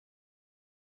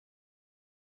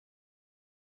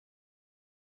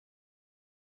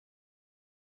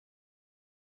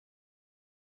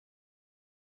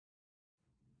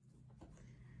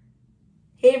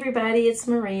Hey everybody, it's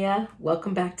Maria.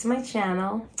 Welcome back to my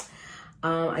channel.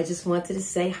 I just wanted to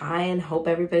say hi and hope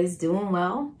everybody's doing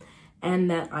well,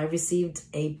 and that I received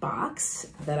a box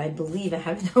that I believe, I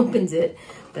haven't opened it,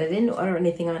 but I didn't order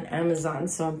anything on Amazon,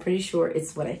 so I'm pretty sure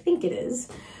it's what I think it is,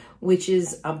 which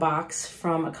is a box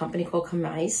from a company called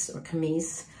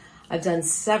Kmise. I've done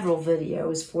several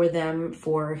videos for them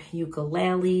for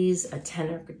ukuleles, a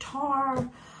tenor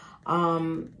guitar,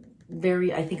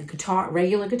 I think a guitar,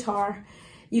 regular guitar.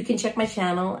 You can check my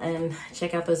channel and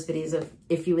check out those videos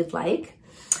if you would like.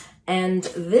 And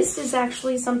this is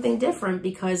actually something different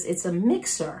because it's a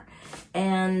mixer.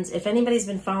 And if anybody's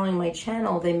been following my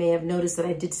channel, they may have noticed that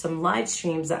I did some live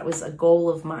streams. That was a goal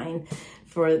of mine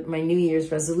for my New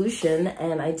Year's resolution.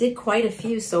 And I did quite a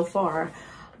few so far,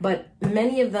 but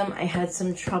many of them I had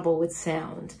some trouble with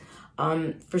sound.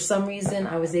 For some reason,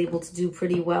 I was able to do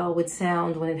pretty well with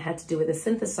sound when it had to do with a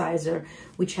synthesizer,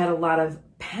 which had a lot of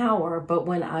power. But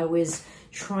when I was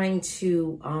trying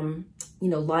to,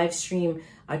 live stream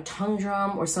a tongue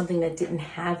drum or something that didn't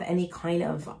have any kind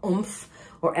of oomph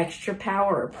or extra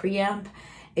power or preamp,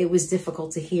 it was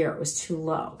difficult to hear. It was too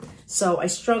low. So I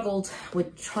struggled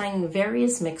with trying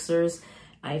various mixers.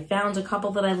 I found a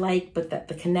couple that I liked, but that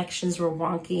the connections were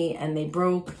wonky and they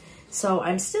broke. So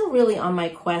I'm still really on my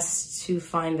quest to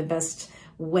find the best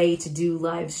way to do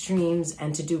live streams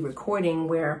and to do recording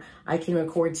where I can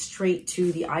record straight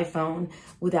to the iPhone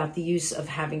without the use of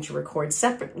having to record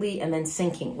separately and then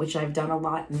syncing, which I've done a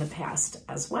lot in the past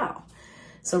as well.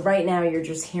 So right now you're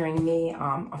just hearing me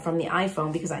from the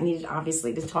iPhone because I needed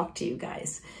obviously to talk to you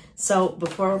guys. So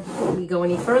before we go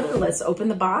any further, let's open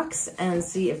the box and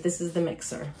see if this is the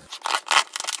mixer.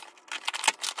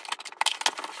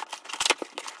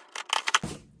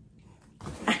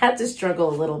 I had to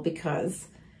struggle a little because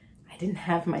I didn't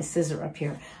have my scissor up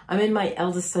here. I'm in my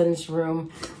eldest son's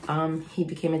room. He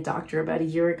became a doctor about a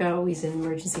year ago. He's in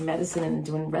emergency medicine and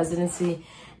doing residency.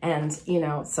 And,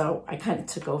 so I kind of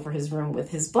took over his room with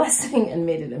his blessing and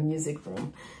made it a music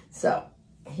room. So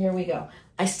here we go.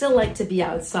 I still like to be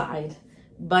outside,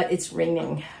 but it's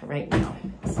raining right now.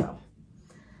 So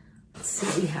let's see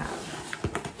what we have.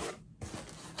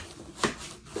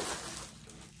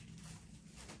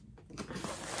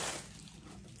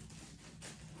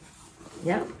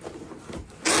 Yep.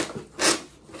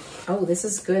 Oh, this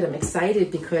is good. I'm excited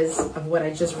because of what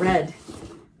I just read.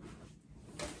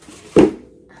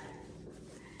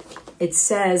 It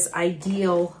says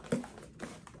ideal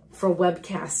for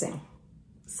webcasting.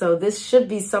 So this should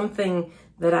be something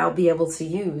that I'll be able to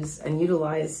use and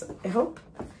utilize, I hope.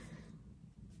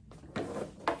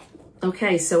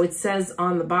 Okay, so it says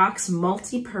on the box,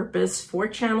 multi-purpose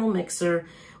 4-channel mixer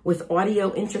with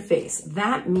audio interface.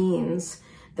 That means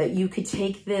that you could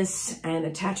take this and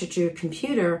attach it to your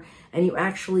computer and you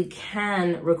actually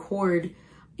can record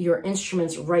your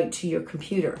instruments right to your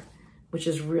computer, which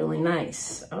is really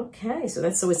nice. Okay, so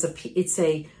it's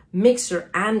a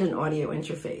mixer and an audio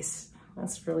interface.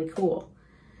 That's really cool.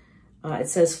 It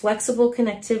says flexible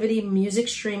connectivity, music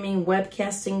streaming,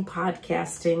 webcasting,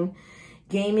 podcasting,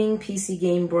 gaming, PC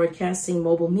game broadcasting,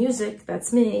 mobile music,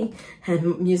 that's me,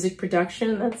 and music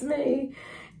production, that's me.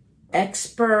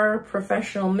 Expert,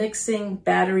 professional mixing,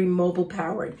 battery, mobile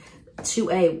powered,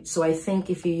 2A. So I think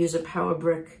if you use a power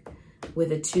brick with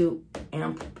a 2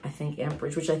 amp,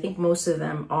 amperage, which I think most of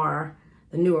them are,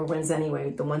 the newer ones anyway,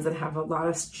 the ones that have a lot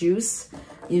of juice,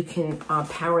 you can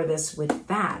power this with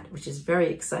that, which is very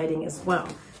exciting as well.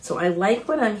 So I like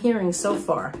what I'm hearing so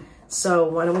far. So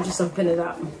why don't we just open it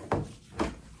up?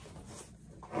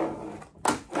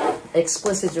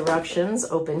 Explicit directions,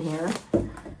 open here.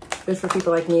 Good for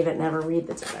people like me that never read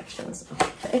the directions.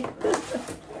 Okay.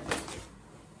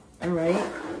 All right.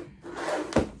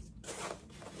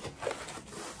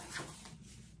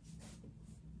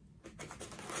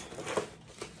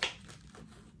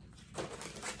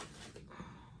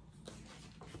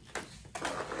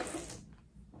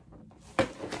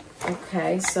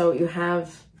 Okay, so you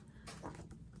have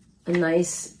a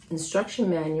nice instruction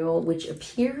manual, which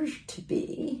appears to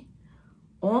be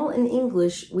all in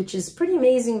English, which is pretty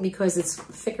amazing because it's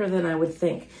thicker than I would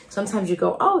think. Sometimes you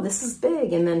go, oh, this is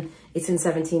big, and then it's in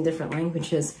 17 different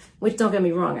languages, which, don't get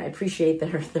me wrong, I appreciate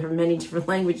that there are many different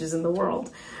languages in the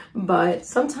world, but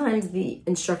sometimes the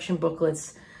instruction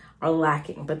booklets are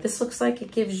lacking. But this looks like it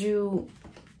gives you,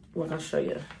 well, I'll show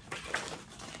you.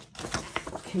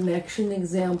 Connection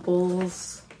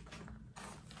examples,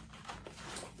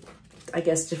 I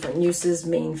guess different uses,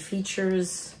 main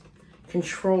features,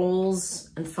 controls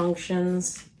and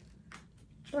functions.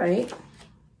 All right,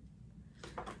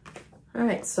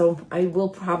 so I will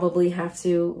probably have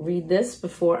to read this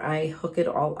before I hook it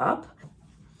all up.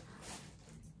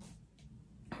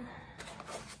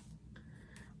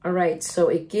 All right, so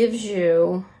it gives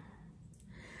you,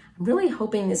 I'm really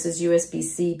hoping this is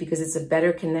USB-C because it's a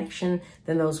better connection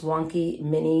than those wonky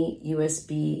mini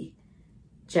USB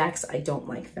jacks. I don't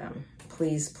like them.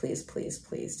 Please, please, please,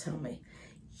 please tell me.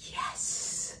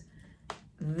 Yes,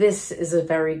 this is a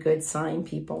very good sign,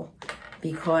 people,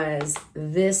 because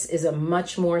this is a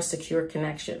much more secure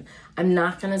connection. I'm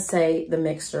not gonna say the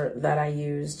mixer that I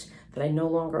used that I no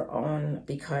longer own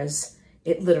because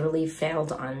it literally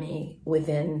failed on me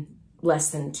within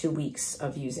less than 2 weeks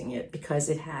of using it because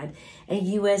it had a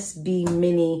USB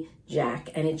mini jack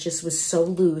and it just was so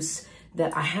loose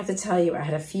that I have to tell you, I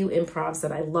had a few improvs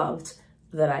that I loved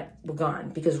that were gone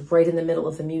because right in the middle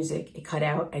of the music, it cut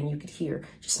out and you could hear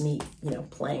just me, you know,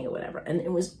 playing or whatever. And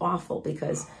it was awful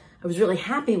because I was really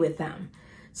happy with them.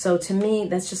 So to me,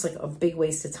 that's just like a big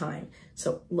waste of time.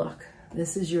 So look,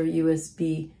 this is your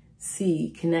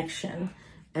USB-C connection.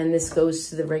 And this goes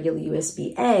to the regular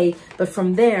USB-A, but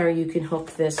from there you can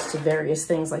hook this to various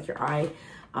things like your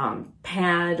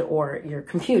iPad or your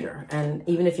computer. And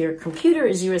even if your computer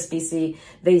is USB-C,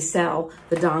 they sell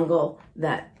the dongle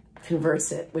that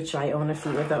converts it, which I own a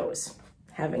few of those,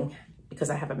 because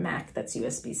I have a Mac that's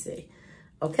USB-C.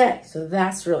 Okay, so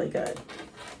that's really good.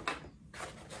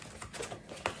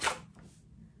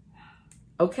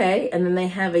 Okay, and then they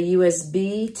have a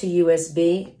USB to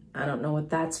USB. I don't know what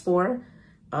that's for.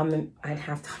 I'm gonna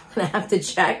have to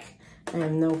check. I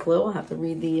have no clue. I'll have to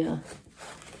read the,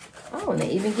 oh, and they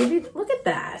even give you, look at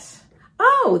that.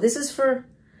 Oh, this is for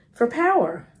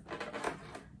power.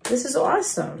 This is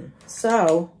awesome.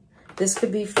 So this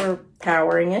could be for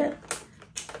powering it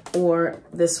or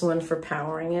this one for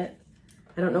powering it.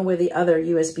 I don't know where the other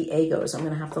USB-A goes. I'm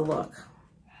gonna have to look.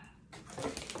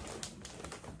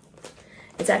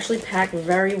 It's actually packed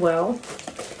very well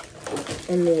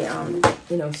in the,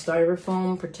 you know,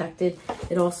 styrofoam protected.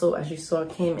 It also, as you saw,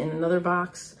 came in another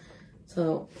box.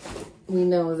 So we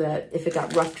know that if it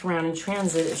got roughed around in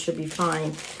transit, it should be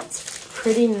fine. It's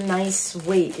pretty nice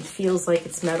weight. It feels like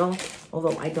it's metal,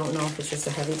 although I don't know if it's just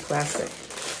a heavy plastic.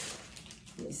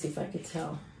 Let me see if I could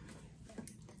tell.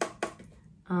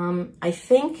 I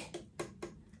think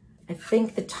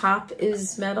the top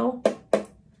is metal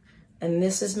and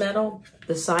this is metal.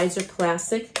 The sides are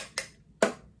plastic.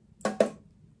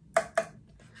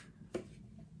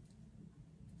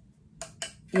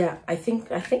 Yeah, I think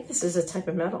this is a type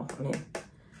of metal. I mean, it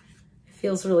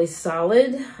feels really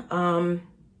solid.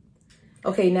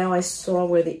 Okay, now I saw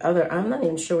where the other, I'm not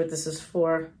even sure what this is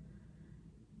for.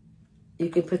 You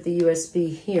could put the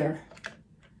USB here.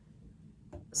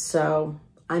 So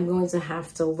I'm going to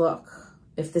have to look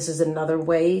if this is another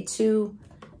way to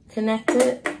connect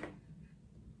it.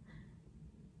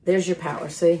 There's your power,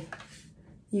 see?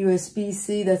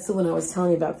 USB-C, that's the one I was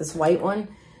telling you about, this white one.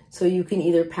 So you can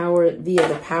either power it via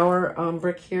the power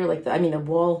brick here, like the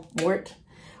wall wart,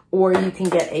 or you can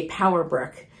get a power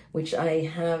brick, which I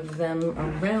have them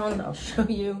around. I'll show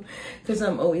you because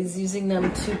I'm always using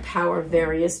them to power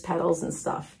various pedals and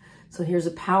stuff. So here's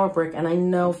a power brick, and I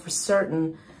know for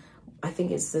certain, I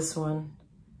think it's this one.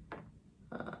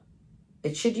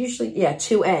 It should usually, yeah,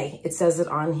 2A. It says it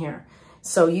on here.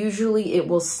 So usually it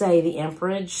will say the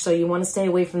amperage. So you want to stay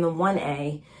away from the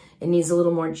 1A. It needs a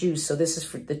little more juice. So this is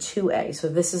for the 2A. So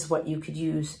this is what you could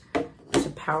use to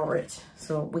power it.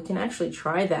 So we can actually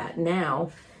try that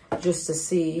now just to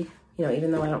see, you know,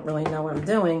 even though I don't really know what I'm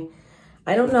doing.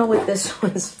 I don't know what this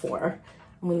one's for.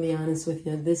 I'm going to be honest with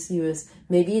you. This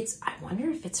maybe it's, I wonder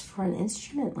if it's for an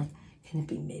instrument. Like, can it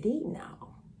be MIDI?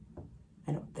 No,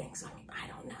 I don't think so. I mean, I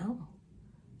don't know.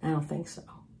 I don't think so.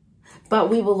 But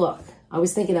we will look. I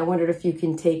was thinking, I wondered if you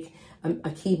can take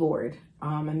a keyboard,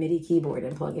 a MIDI keyboard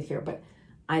and plug it here, but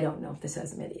I don't know if this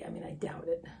has MIDI. I mean, I doubt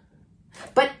it.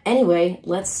 But anyway,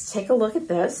 let's take a look at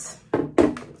this.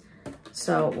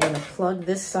 So we're gonna plug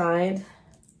this side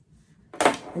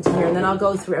into here, and then I'll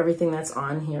go through everything that's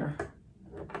on here.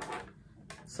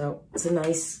 So it's a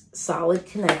nice solid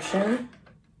connection.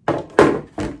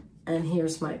 And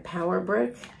here's my power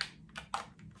brick.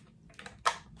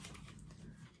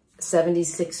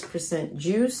 76%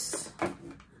 juice.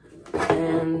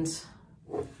 And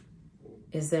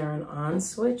is there an on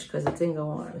switch? Because it didn't go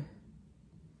on.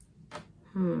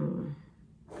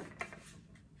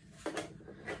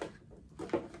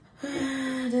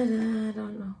 I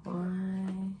don't know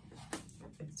why.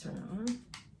 Turn it on.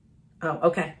 Oh,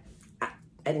 okay. I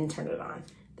didn't turn it on.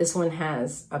 This one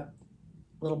has a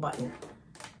little button.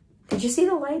 Did you see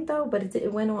the light though? But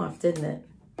it went off, didn't it?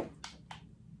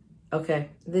 Okay,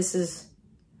 this is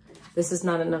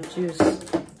not enough juice.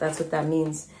 That's what that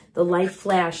means. The light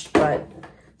flashed, but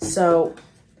so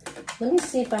let me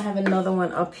see if I have another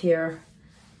one up here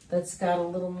that's got a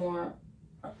little more,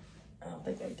 I don't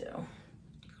think I do.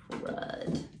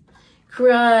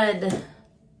 Crud.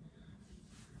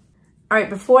 All right,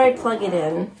 before I plug it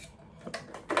in,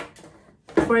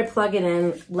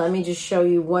 let me just show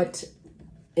you what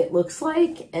it looks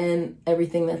like and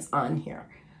everything that's on here.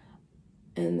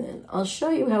 And then I'll show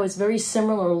you how it's very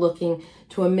similar looking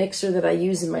to a mixer that I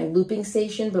use in my looping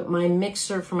station, but my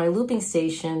mixer for my looping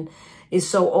station is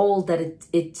so old that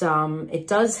it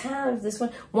does have this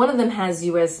one. One of them has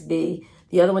USB,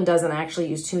 the other one doesn't. I actually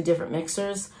use two different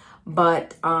mixers,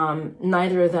 but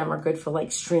neither of them are good for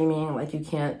like streaming. Like you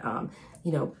can't,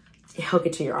 you know, hook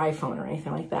it to your iPhone or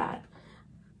anything like that.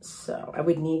 So I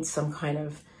would need some kind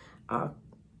of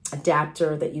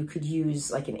adapter that you could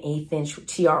use, like an 1/8 inch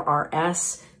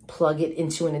TRRS, plug it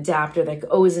into an adapter that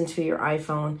goes into your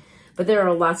iPhone. But there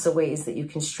are lots of ways that you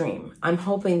can stream. I'm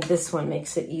hoping this one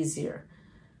makes it easier.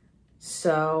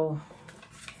 So,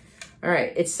 all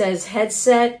right, it says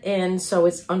headset, and so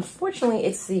it's, unfortunately,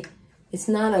 it's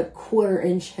not a 1/4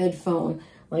 inch headphone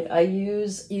like I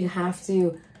use. You have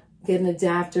to get an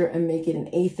adapter and make it an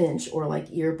 1/8 inch, or like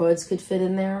earbuds could fit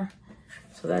in there.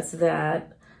 So that's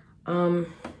that.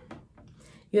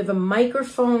 You have a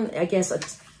microphone. I guess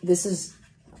this is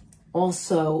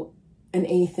also an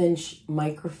 1/8 inch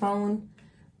microphone,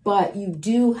 but you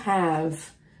do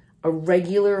have a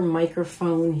regular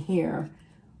microphone here,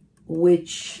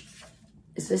 which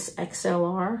is this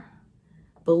XLR?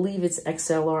 Believe it's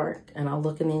XLR, and I'll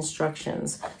look in the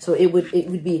instructions. So it would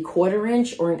be a 1/4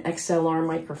 inch or an XLR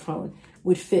microphone,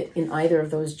 would fit in either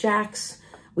of those jacks,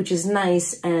 which is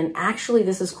nice. And actually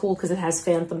this is cool because it has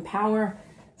phantom power.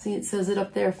 See, it says it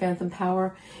up there, phantom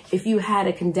power. If you had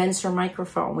a condenser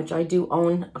microphone, which I do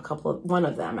own one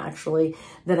of them actually,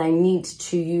 that I need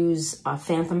to use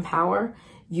phantom power,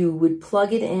 you would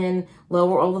plug it in,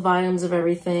 lower all the volumes of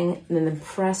everything, and then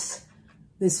press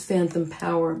this phantom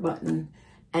power button.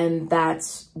 And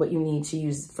that's what you need to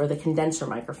use for the condenser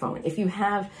microphone. If you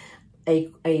have a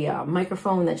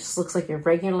microphone that just looks like a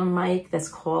regular mic that's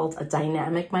called a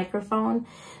dynamic microphone,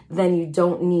 then you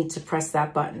don't need to press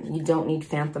that button. You don't need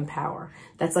phantom power.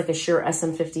 That's like a Shure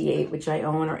SM58, which I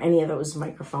own, or any of those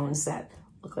microphones that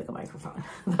look like a microphone.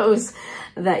 Those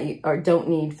that don't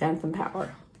need phantom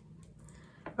power.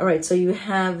 All right, so you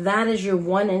have that as your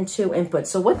 1 and 2 input.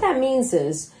 So what that means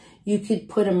is you could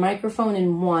put a microphone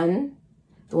in one,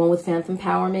 the one with phantom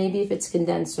power maybe if it's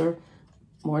condenser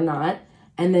or not.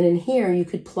 And then in here, you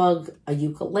could plug a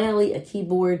ukulele, a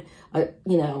keyboard, a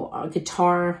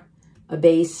guitar, a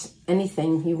bass,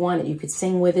 anything you wanted. You could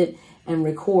sing with it and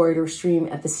record or stream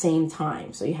at the same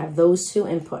time. So you have those 2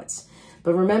 inputs.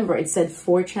 But remember, it said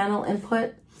 4-channel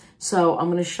input. So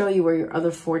I'm going to show you where your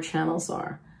other 4 channels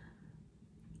are.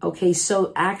 Okay,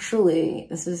 so actually,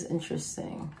 this is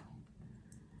interesting.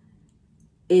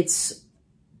 It's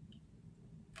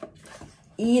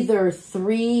either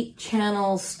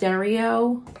 3-channel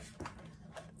stereo.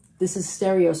 This is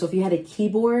stereo. So if you had a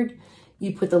keyboard,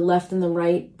 you put the left and the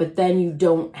right, but then you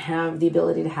don't have the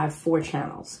ability to have 4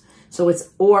 channels. So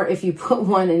it's, or if you put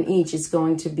one in each, it's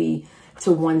going to be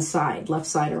to one side, left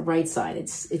side or right side.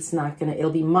 It's not gonna,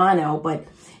 it'll be mono, but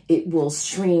it will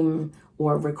stream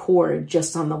or record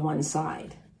just on the one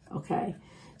side, okay?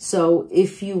 So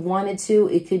if you wanted to,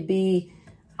 it could be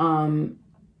 4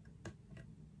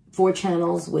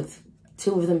 channels with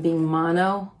 2 of them being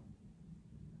mono.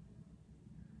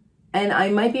 And I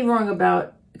might be wrong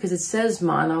about, because it says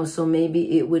mono, so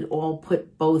maybe it would all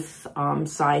put both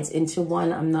sides into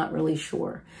one. I'm not really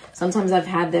sure. Sometimes I've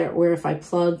had that where if I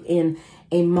plug in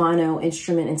a mono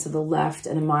instrument into the left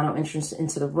and a mono instrument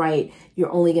into the right,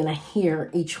 you're only going to hear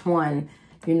each one.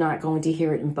 You're not going to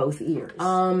hear it in both ears.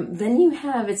 Then you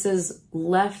have, it says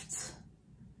left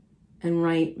and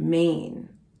right main.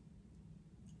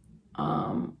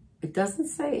 It doesn't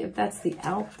say if that's the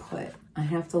output. I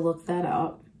have to look that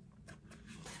up.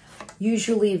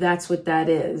 Usually that's what that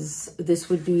is. This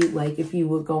would be like if you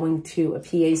were going to a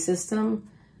PA system,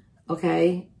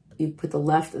 okay? You put the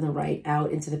left and the right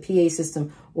out into the PA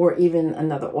system, or even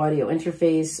another audio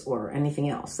interface or anything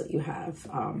else that you have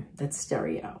that's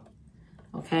stereo,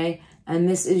 okay? And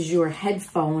this is your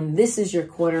headphone. This is your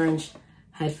 1/4 inch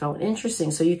headphone.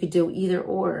 Interesting. So you could do either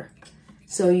or.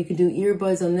 So you could do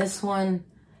earbuds on this one,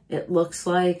 it looks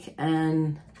like,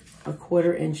 and a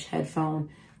 1/4 inch headphone,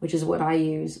 which is what I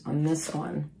use on this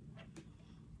one.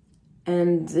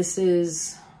 And this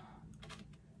is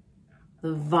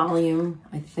the volume,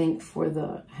 I think, for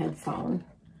the headphone.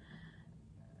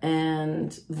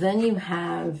 And then you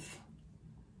have,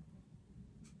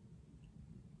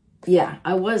 yeah,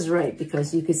 I was right,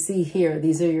 because you could see here,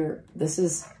 these are your, this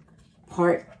is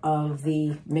part of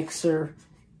the mixer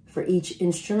for each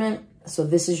instrument. So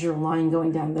this is your line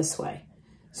going down this way.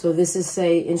 So this is,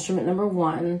 say, instrument number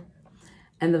 1,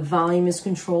 and the volume is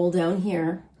controlled down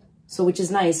here. So which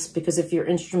is nice, because if your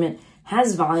instrument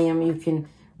has volume, you can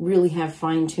really have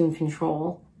fine-tuned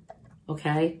control,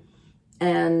 okay?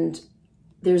 And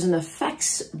there's an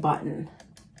effects button,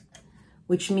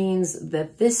 which means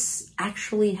that this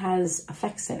actually has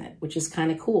effects in it, which is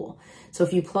kind of cool. So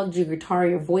if you plugged your guitar,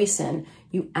 your voice in,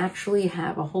 you actually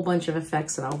have a whole bunch of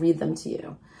effects, and I'll read them to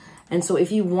you. And so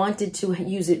if you wanted to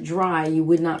use it dry, you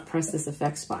would not press this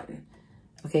effects button.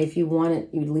 Okay, if you wanted,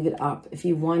 you'd leave it up. If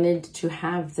you wanted to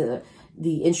have the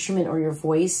instrument or your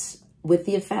voice with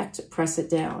the effect, press it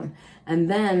down.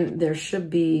 And then there should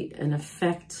be an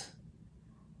effect.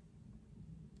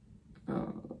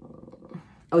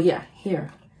 Oh yeah,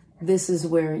 here. This is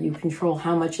where you control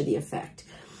how much of the effect.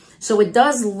 So it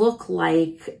does look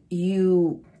like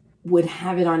you would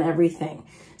have it on everything.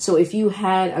 So if you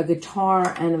had a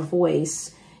guitar and a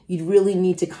voice, you'd really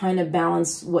need to kind of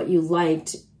balance what you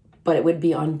liked, but it would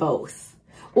be on both.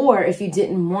 Or if you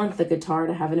didn't want the guitar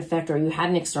to have an effect, or you had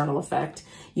an external effect,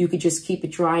 you could just keep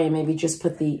it dry and maybe just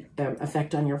put the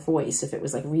effect on your voice if it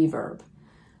was like reverb.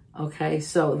 Okay,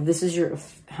 so this is your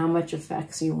how much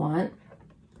effects you want.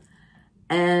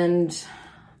 And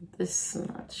this, I'm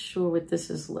not sure what this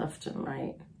is left and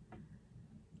right.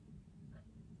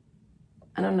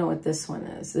 I don't know what this one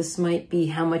is. This might be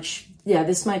how much, yeah,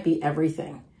 this might be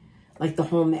everything. Like the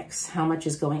whole mix, how much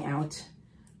is going out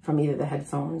from either the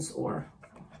headphones or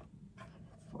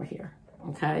here,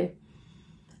 okay?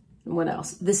 And what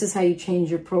else? This is how you change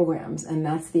your programs, and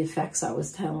that's the effects I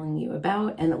was telling you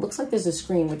about. And it looks like there's a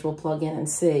screen which we'll plug in and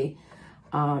see,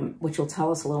 which will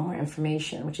tell us a little more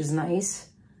information, which is nice.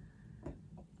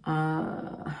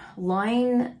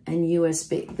 Line and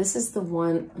USB. This is the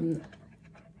one,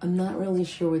 I'm not really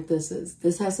sure what this is.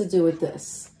 This has to do with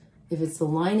this. If it's the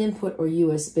line input or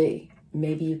USB,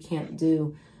 maybe you can't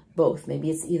do both.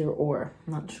 Maybe it's either or.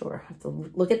 I'm not sure. I have to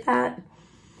look at that.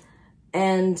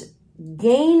 And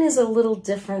gain is a little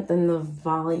different than the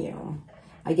volume.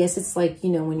 I guess it's like, you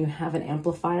know, when you have an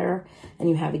amplifier and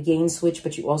you have a gain switch,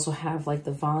 but you also have like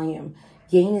the volume.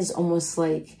 Gain is almost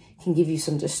like, can give you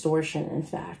some distortion, in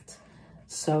fact.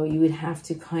 So you would have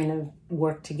to kind of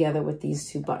work together with these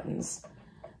two buttons.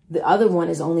 The other one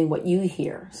is only what you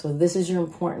hear. So this is your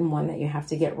important one that you have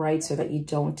to get right so that you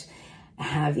don't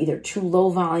have either too low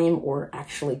volume or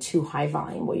actually too high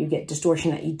volume where you get distortion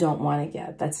that you don't want to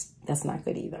get. That's not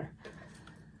good either.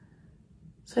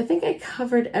 So I think I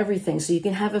covered everything. So you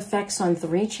can have effects on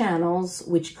 3 channels,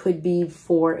 which could be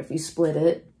 4 if you split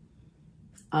it.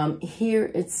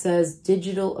 Here it says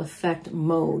digital effect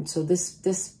mode. So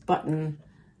this button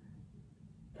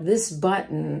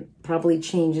probably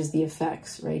changes the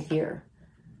effects right here.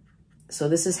 So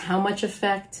this is how much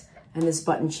effect, and this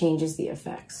button changes the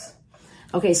effects.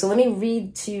 Okay, so let me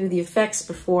read to you the effects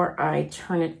before I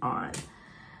turn it on.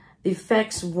 The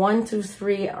effects 1 through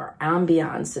 3 are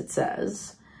ambience, it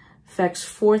says. Effects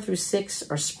 4 through 6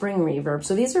 are spring reverb.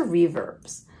 So these are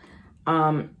reverbs.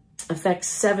 Effects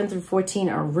 7 through 14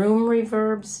 are room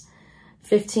reverbs.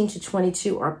 15 to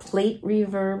 22 are plate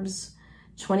reverbs.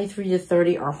 23 to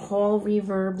 30 are hall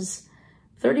reverbs.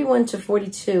 31 to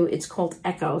 42, it's called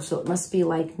echo. So it must be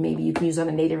like maybe you can use on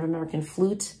a Native American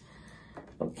flute.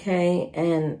 Okay,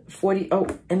 and 40, oh,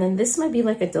 and then this might be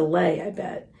like a delay, I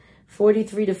bet.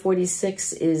 43 to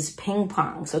 46 is ping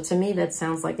pong. So to me, that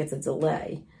sounds like it's a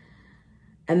delay.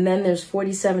 And then there's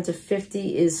 47 to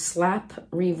 50 is slap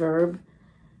reverb.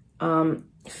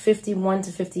 51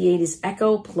 to 58 is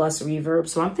echo plus reverb.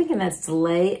 So I'm thinking that's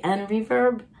delay and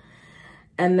reverb.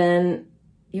 And then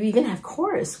you even have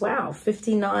chorus. Wow.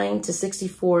 59 to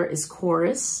 64 is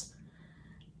chorus.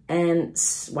 And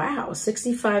wow,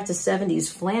 65 to 70 is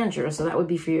flanger. So that would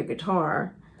be for your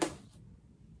guitar.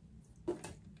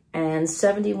 And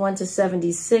 71 to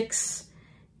 76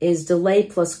 is delay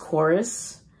plus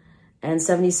chorus. And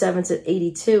 77 to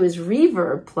 82 is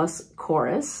reverb plus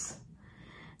chorus.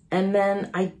 And then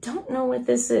I don't know what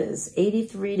this is.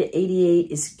 83 to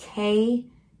 88 is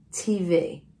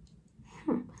KTV.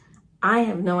 I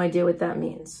have no idea what that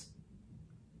means.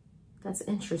 That's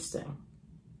interesting.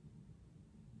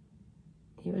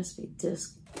 USB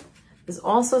disc. There's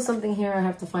also something here I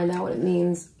have to find out what it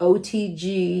means.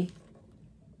 OTG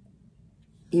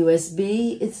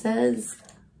USB, it says,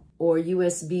 or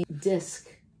USB disc.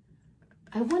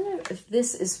 I wonder if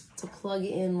this is to plug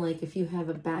in, like if you have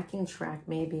a backing track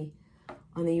maybe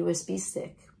on the USB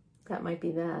stick. That might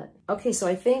be that. Okay, so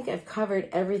I think I've covered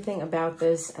everything about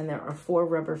this, and there are 4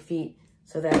 rubber feet,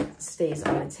 so that stays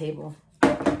on the table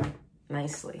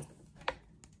nicely.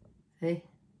 Okay,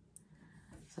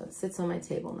 so So it sits on my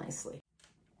table nicely.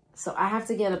 So I have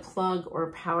to get a plug or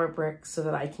a power brick so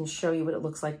that I can show you what it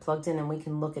looks like plugged in and we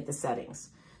can look at the settings.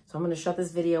 So I'm going to shut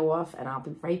this video off and I'll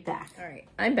be right back. All right,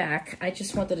 I'm back. I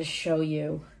just wanted to show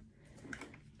you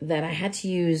that I had to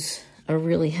use a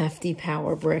really hefty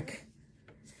power brick.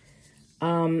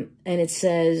 And it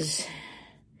says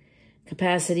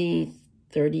capacity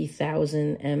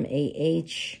 30,000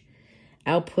 mAh,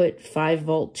 output 5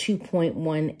 volt,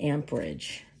 2.1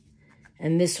 amperage.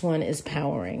 And this one is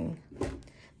powering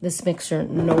this mixer,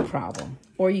 no problem.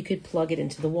 Or you could plug it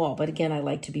into the wall. But again, I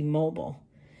like to be mobile.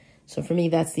 So for me,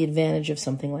 that's the advantage of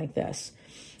something like this.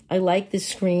 I like this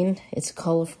screen. It's a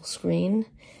colorful screen.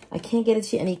 I can't get it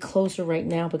to you any closer right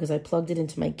now because I plugged it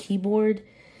into my keyboard,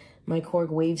 my Korg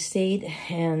Waverstate.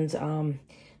 And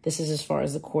this is as far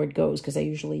as the cord goes because I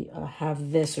usually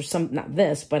have this or some, not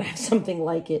this, but I have something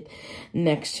like it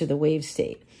next to the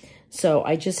Waverstate. So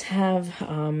I just have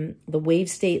the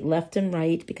Waverstate left and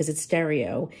right because it's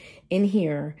stereo in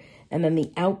here. And then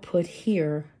the output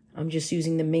here, I'm just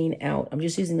using the main out. I'm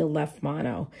just using the left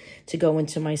mono to go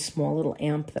into my small little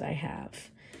amp that I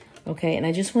have. Okay, and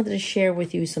I just wanted to share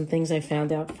with you some things I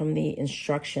found out from the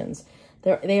instructions.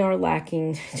 They are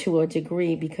lacking to a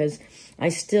degree because I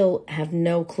still have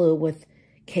no clue what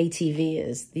KTV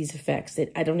is, these effects.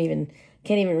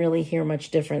 Can't even really hear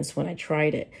much difference when I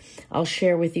tried it. I'll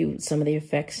share with you some of the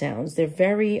effect sounds. They're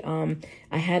very,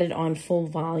 I had it on full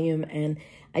volume and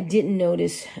I didn't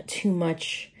notice too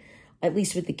much, at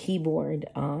least with the keyboard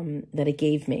that it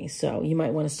gave me. So you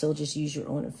might want to still just use your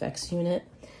own effects unit.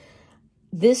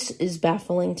 This is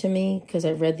baffling to me because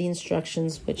I read the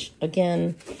instructions, which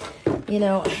again, you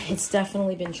know, it's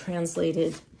definitely been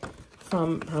translated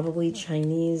from probably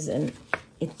Chinese and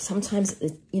sometimes,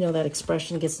 you know, that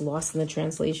expression gets lost in the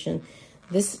translation.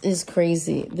 This is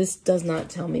crazy. This does not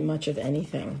tell me much of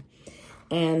anything.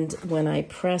 And when I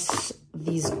press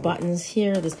these buttons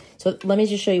here, so let me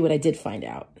just show you what I did find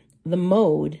out. The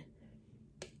mode,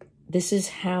 this is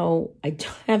how, I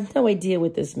have no idea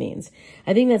what this means.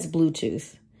 I think that's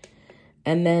Bluetooth.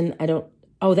 And then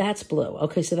oh, that's blue.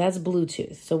 Okay, so that's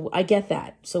Bluetooth. So I get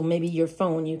that. So maybe your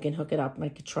phone, you can hook it up. I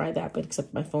could try that, but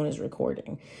except my phone is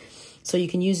recording. So you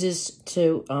can use this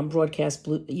to broadcast,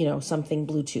 something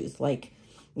Bluetooth, like,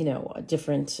 you know, a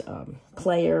different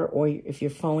player, or if your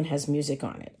phone has music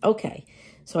on it. Okay,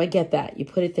 so I get that. You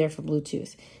put it there for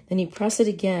Bluetooth. Then you press it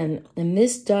again, and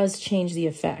this does change the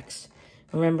effects.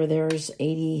 Remember, there's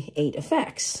 88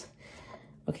 effects.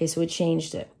 Okay, so it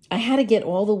changed it. I had to get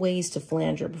all the ways to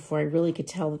flanger before I really could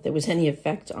tell that there was any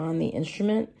effect on the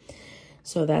instrument.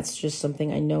 So that's just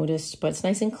something I noticed, but it's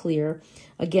nice and clear.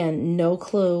 Again, no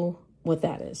clue what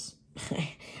that is.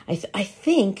 I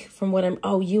think from what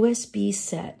USB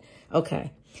set.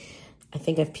 Okay, I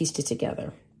think I've pieced it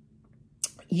together.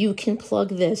 You can plug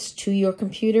this to your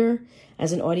computer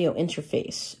as an audio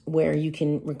interface where you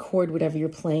can record whatever you're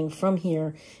playing from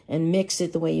here and mix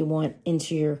it the way you want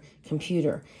into your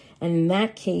computer. And in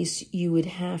that case, you would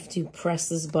have to press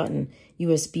this button,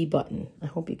 USB button. I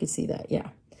hope you could see that, yeah.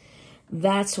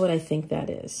 That's what I think that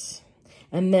is.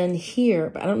 And then here,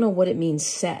 but I don't know what it means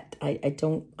set. I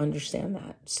don't understand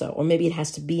that. So, or maybe it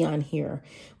has to be on here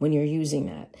when you're using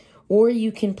that. Or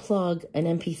you can plug an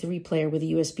MP3 player with a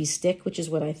USB stick, which is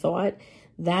what I thought.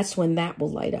 That's when that will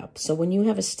light up. So when you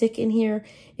have a stick in here,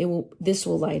 this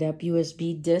will light up.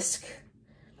 USB disk.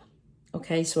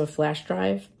 Okay, so a flash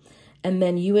drive. And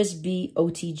then USB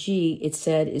OTG, it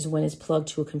said, is when it's plugged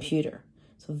to a computer.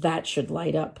 So that should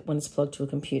light up when it's plugged to a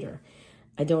computer.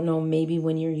 I don't know, maybe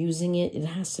when you're using it, it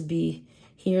has to be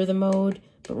here, the mode.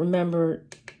 But remember,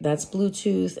 that's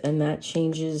Bluetooth, and that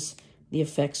changes the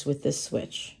effects with this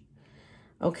switch.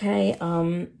 Okay,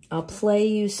 I'll play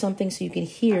you something so you can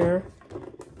hear,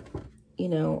 you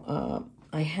know,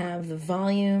 I have the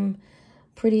volume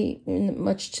pretty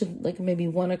much to like maybe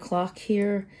 1 o'clock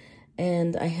here,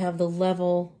 and I have the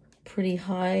level pretty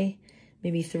high,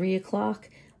 maybe 3 o'clock.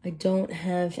 I don't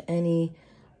have any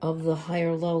of the high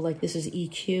or low, like this is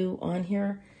EQ on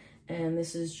here, and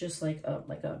this is just like a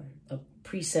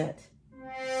preset.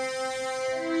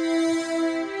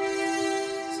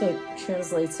 So it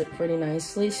translates it pretty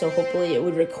nicely. So hopefully it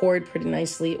would record pretty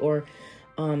nicely or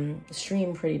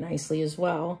stream pretty nicely as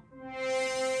well.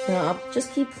 Now I'll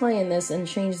just keep playing this and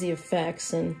change the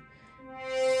effects. And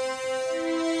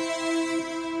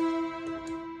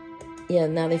yeah,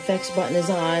 now the effects button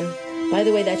is on. By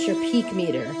the way, that's your peak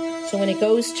meter. So when it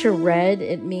goes to red,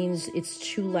 it means it's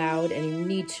too loud and you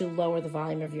need to lower the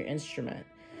volume of your instrument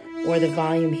or the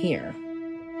volume here.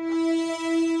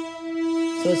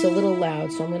 So it's a little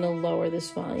loud, so I'm going to lower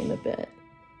this volume a bit.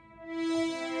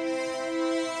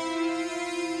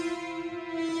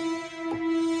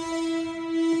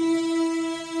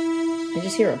 can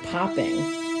just hear it popping.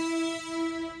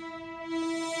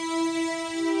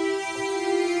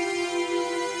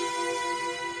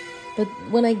 But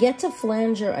when I get to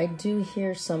flanger, I do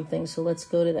hear something. So let's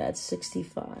go to that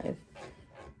 65.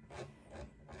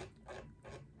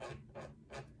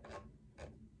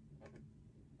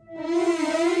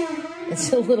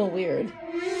 It's a little weird.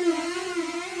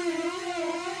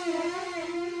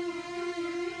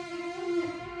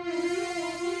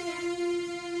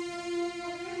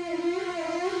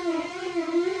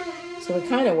 So it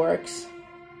kind of works.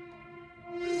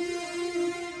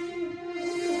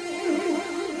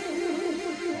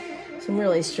 Some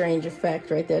really strange effect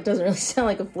right there. It doesn't really sound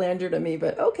like a flanger to me,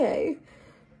 but okay.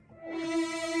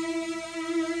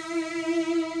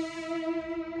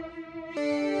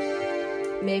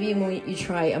 Maybe when you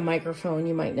try a microphone,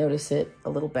 you might notice it a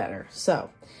little better. So,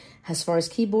 as far as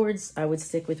keyboards, I would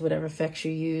stick with whatever effects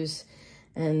you use,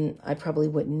 and I probably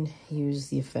wouldn't use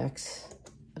the effects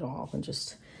at all, and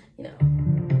just, you know.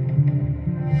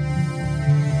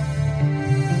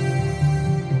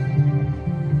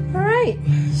 All right,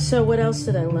 so what else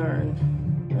did I learn?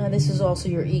 This is also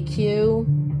your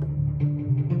EQ.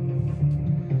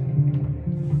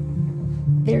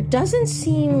 There doesn't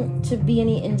seem to be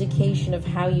any indication of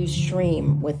how you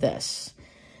stream with this.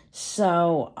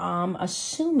 So I'm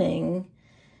assuming,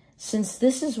 since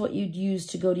this is what you'd use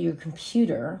to go to your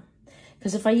computer,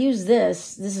 because if I use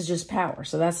this, this is just power,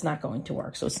 so that's not going to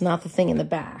work. So it's not the thing in the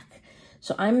back.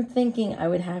 So I'm thinking I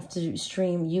would have to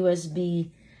stream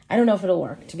USB. I don't know if it'll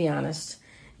work, to be honest.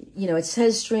 You know, it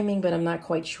says streaming, but I'm not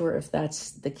quite sure if that's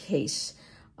the case.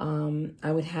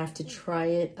 I would have to try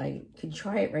it. I could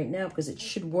try it right now because it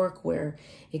should work where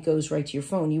it goes right to your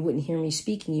phone. You wouldn't hear me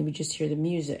speaking, you would just hear the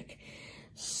music.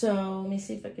 So let me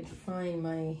see if I could find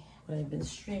what I've been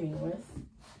streaming with.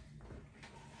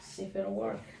 See if it'll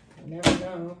work. I never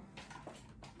know.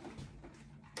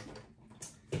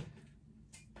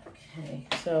 Okay,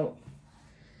 so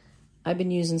I've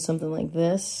been using something like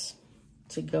this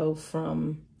to go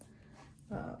from,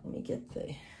 let me get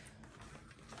the,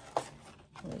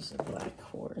 where's the black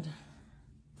cord?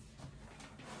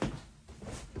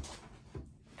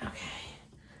 Okay,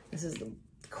 this is the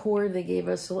cord they gave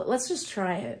us. So let's just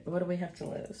try it. What do we have to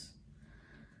lose?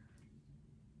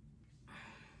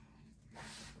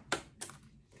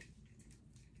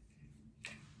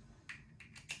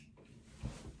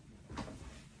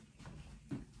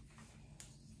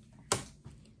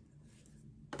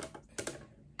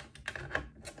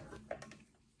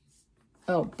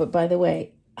 Oh, but by the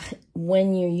way,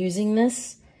 when you're using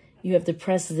this, you have to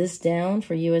press this down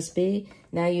for USB.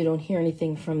 Now you don't hear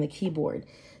anything from the keyboard.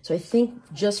 So I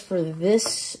think just for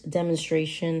this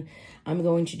demonstration, I'm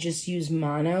going to just use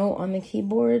mono on the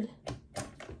keyboard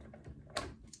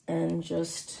and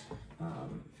just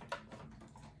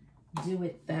do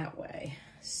it that way.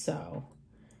 So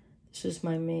this is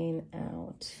my main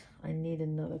out. I need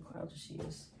another cord.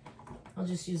 I'll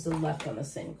just use the left on the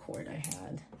same cord I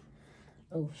had.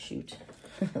 Oh, shoot.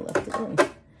 I left it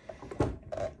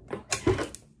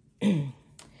in.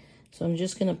 So I'm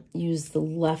just going to use the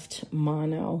left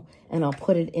mono, and I'll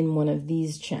put it in one of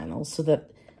these channels so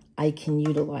that I can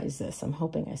utilize this. I'm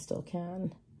hoping I still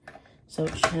can. So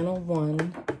channel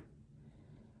 1.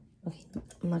 Okay,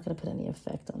 I'm not going to put any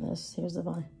effect on this. Here's the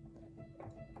volume.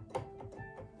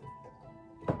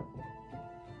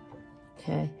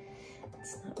 Okay.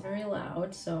 It's not very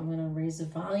loud, so I'm going to raise the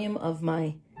volume of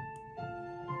my...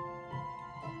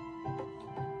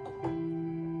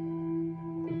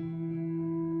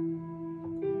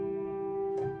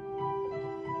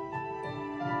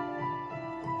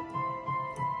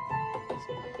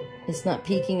 It's not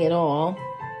peaking at all.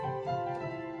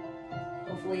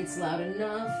 Hopefully it's loud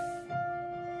enough.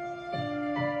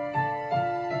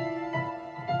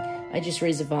 I just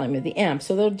raised the volume of the amp.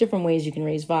 So there are different ways you can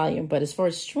raise volume. But as far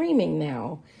as streaming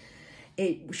now,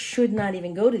 it should not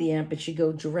even go to the amp. It should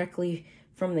go directly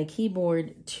from the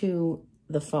keyboard to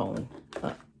the phone.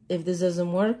 If this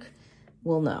doesn't work,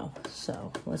 we'll know.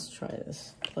 So let's try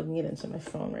this. Plugging it into my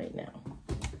phone right now.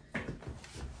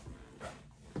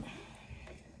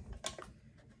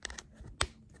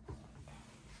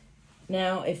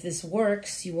 Now, if this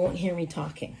works, you won't hear me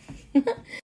talking.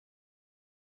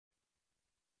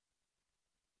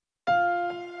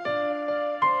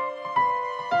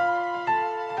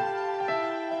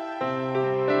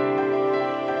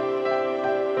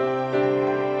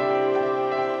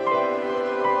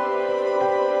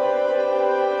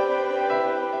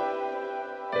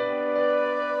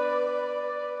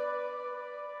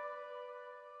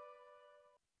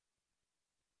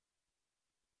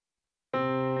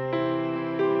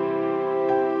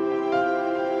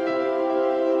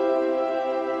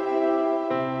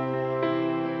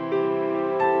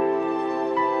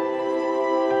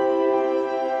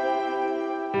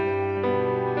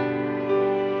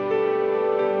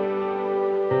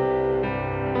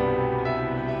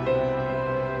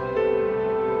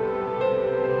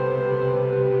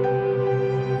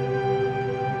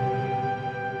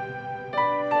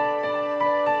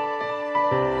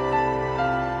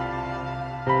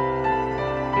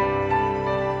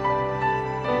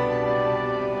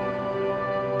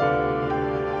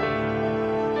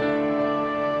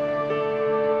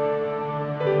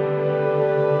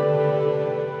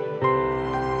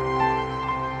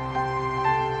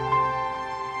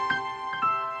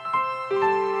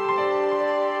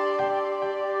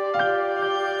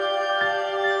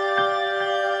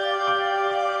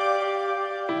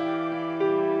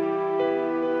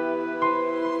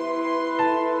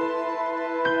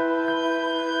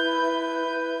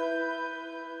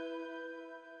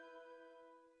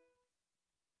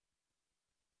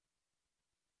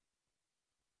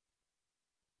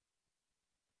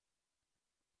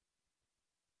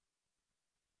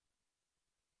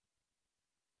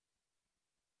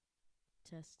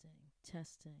 Testing,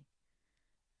 testing.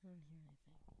 I don't hear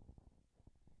anything.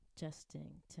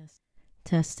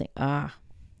 Testing. Ah,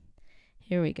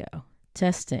 here we go.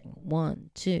 Testing. 1,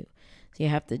 2. So you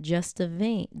have to adjust the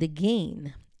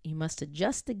gain. You must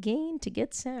adjust the gain to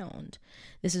get sound.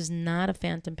 This is not a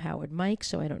phantom powered mic,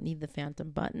 so I don't need the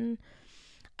phantom button.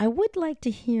 I would like to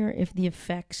hear if the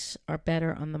effects are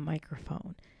better on the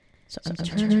microphone. So I'm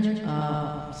turning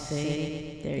up.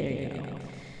 See, there you go.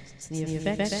 So the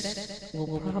effects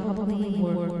will probably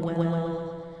work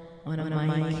well on a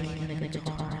mic and a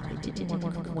guitar. They didn't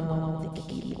work well with the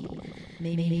keyboard.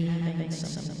 Maybe having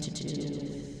something to do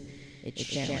with it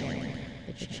sharing.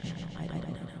 I don't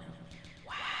know.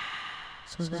 Wow.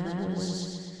 So that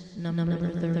was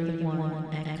number 31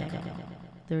 echo.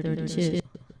 32.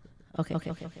 Okay.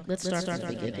 Let's start from the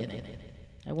beginning.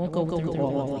 I won't go through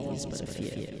all of these, but a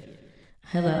few.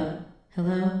 Hello.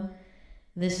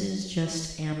 This is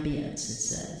just ambience, it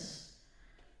says.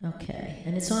 Okay,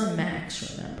 and it's on max,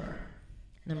 remember.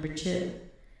 Number 2.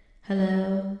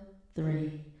 Hello.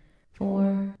 3,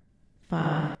 4,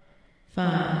 5.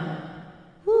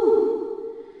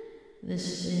 Woo!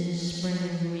 This is spring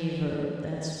reverb.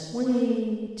 That's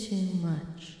way too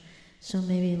much. So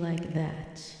maybe like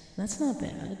that. That's not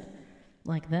bad.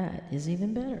 Like that is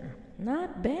even better.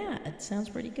 Not bad. Sounds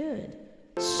pretty good.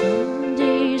 Some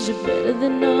days are better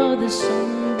than others.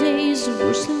 Some days are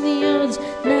worse than the others.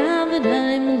 Now that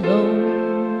I'm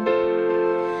alone.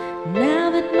 Now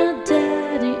that my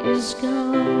daddy is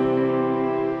gone.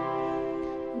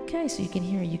 Okay, so you can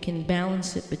hear, you can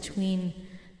balance it between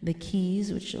the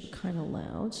keys, which are kind of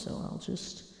loud. So I'll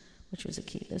just, which was a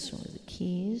key? This one was the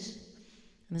keys.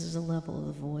 And this is the level of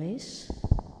the voice.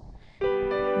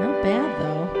 Not bad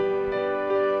though.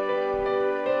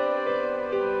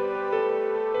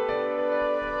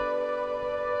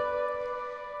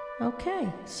 Okay,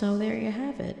 so there you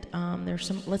have it. There's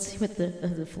some. Let's see what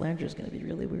the flanger is going to be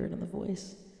really weird on the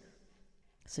voice.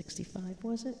 65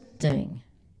 was it?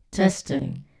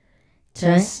 Testing.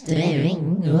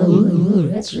 Ooh,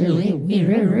 that's really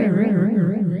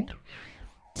weird.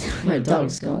 My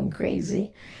dog's going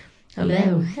crazy.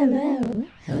 Hello.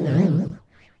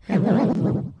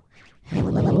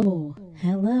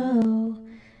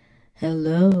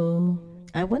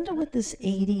 I wonder what this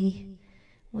 80.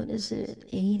 What is it?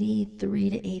 83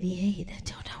 to 88. I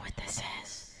don't know what this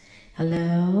is.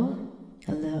 Hello.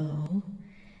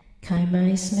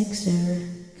 Kmise mixer.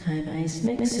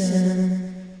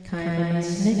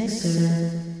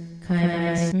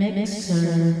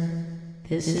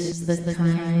 This is the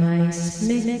Kmise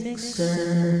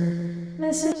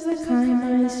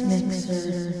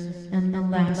mixer. And the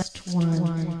last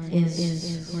one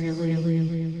is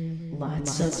really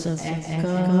lots of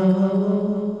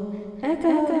echo.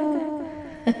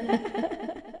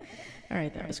 All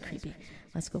right, that was creepy.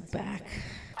 Let's go back.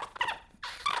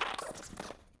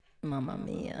 Mamma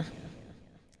mia.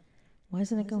 Why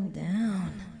isn't it going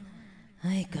down?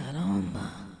 Ay, caramba.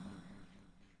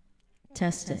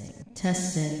 Testing.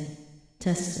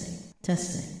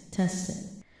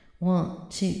 1,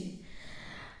 2.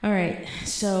 All right,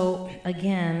 so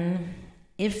again,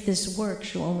 if this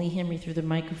works, you'll only hear me through the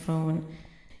microphone.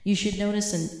 You should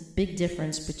notice a big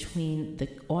difference between the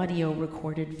audio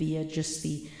recorded via just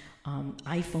the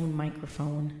iPhone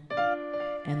microphone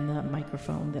and the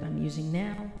microphone that I'm using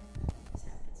now. This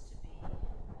happens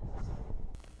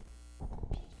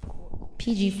to be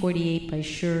PG-48 by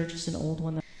Shure, just an old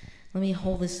one. Let me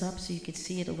hold this up so you can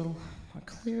see it a little more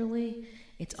clearly.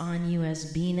 It's on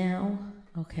USB now,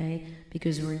 okay,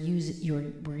 because we're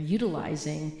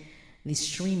utilizing the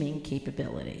streaming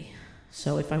capability.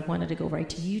 So if I wanted to go right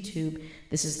to YouTube,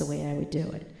 this is the way I would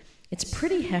do it. It's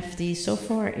pretty hefty. So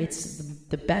far, it's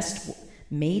the best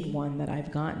made one that I've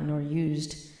gotten or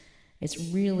used. It's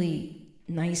really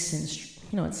nice and,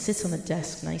 it sits on the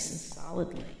desk nice and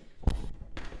solidly.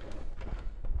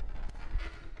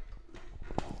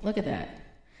 Look at that.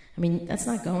 I mean, that's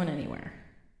not going anywhere.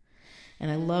 And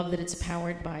I love that it's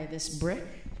powered by this brick.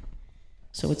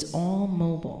 So it's all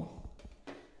mobile.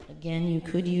 Again, you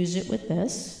could use it with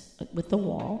this. With the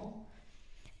wall,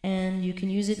 and you can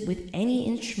use it with any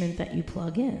instrument that you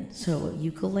plug in. So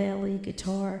ukulele,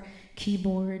 guitar,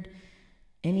 keyboard,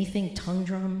 anything, tongue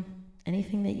drum,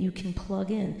 anything that you can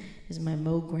plug in. This is my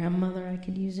Moog grandmother I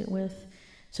could use it with.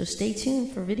 So stay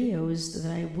tuned for videos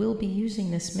that I will be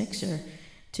using this mixer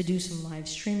to do some live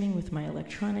streaming with my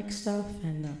electronic stuff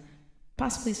and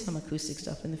possibly some acoustic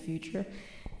stuff in the future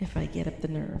if I get up the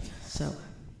nerve. So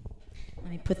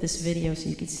let me put this video so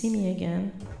you can see me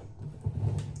again.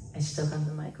 I still have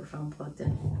the microphone plugged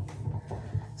in.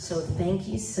 So thank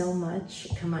you so much,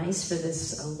 Kmise, for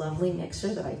this lovely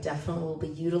mixer that I definitely will be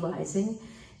utilizing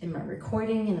in my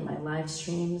recording and in my live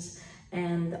streams.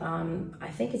 And I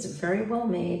think it's very well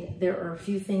made. There are a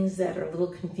few things that are a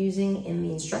little confusing in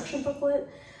the instruction booklet,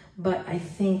 but I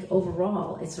think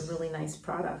overall it's a really nice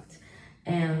product.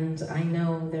 And I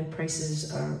know their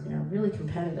prices are really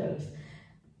competitive.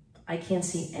 I can't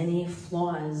see any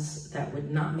flaws that would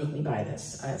not make me buy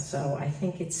this. So I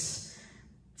think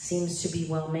seems to be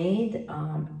well made.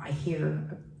 I hear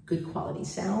a good quality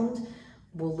sound.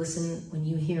 We'll listen when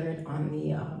you hear it on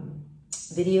the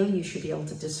video. You should be able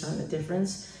to discern the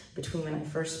difference between when I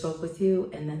first spoke with you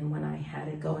and then when I had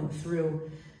it going through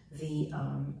the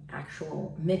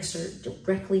actual mixer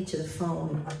directly to the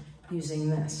phone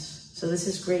using this. So this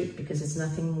is great because it's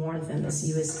nothing more than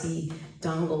this USB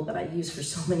dongle that I use for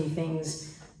so many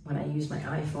things when I use my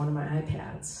iPhone and my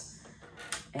iPads.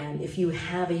 And if you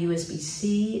have a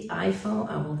USB-C iPhone,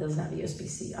 well, it doesn't have a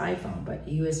USB-C iPhone, but a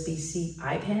USB-C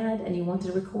iPad and you want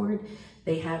to record,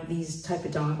 they have these type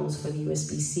of dongles for the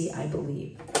USB-C, I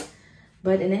believe.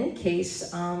 But in any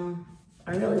case, I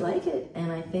really like it,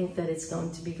 and I think that it's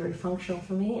going to be very functional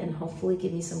for me and hopefully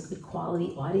give me some good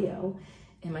quality audio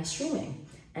in my streaming.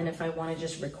 And if I want to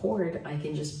just record, I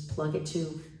can just plug it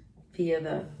to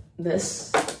via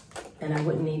this, and I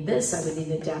wouldn't need this. I would need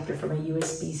an adapter from a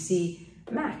USB-C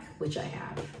Mac, which I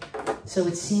have. So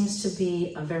it seems to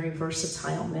be a very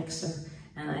versatile mixer,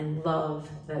 and I love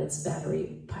that it's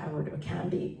battery powered or can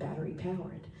be battery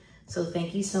powered. So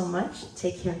thank you so much.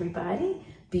 Take care, everybody.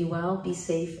 Be well, be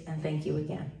safe, and thank you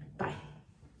again.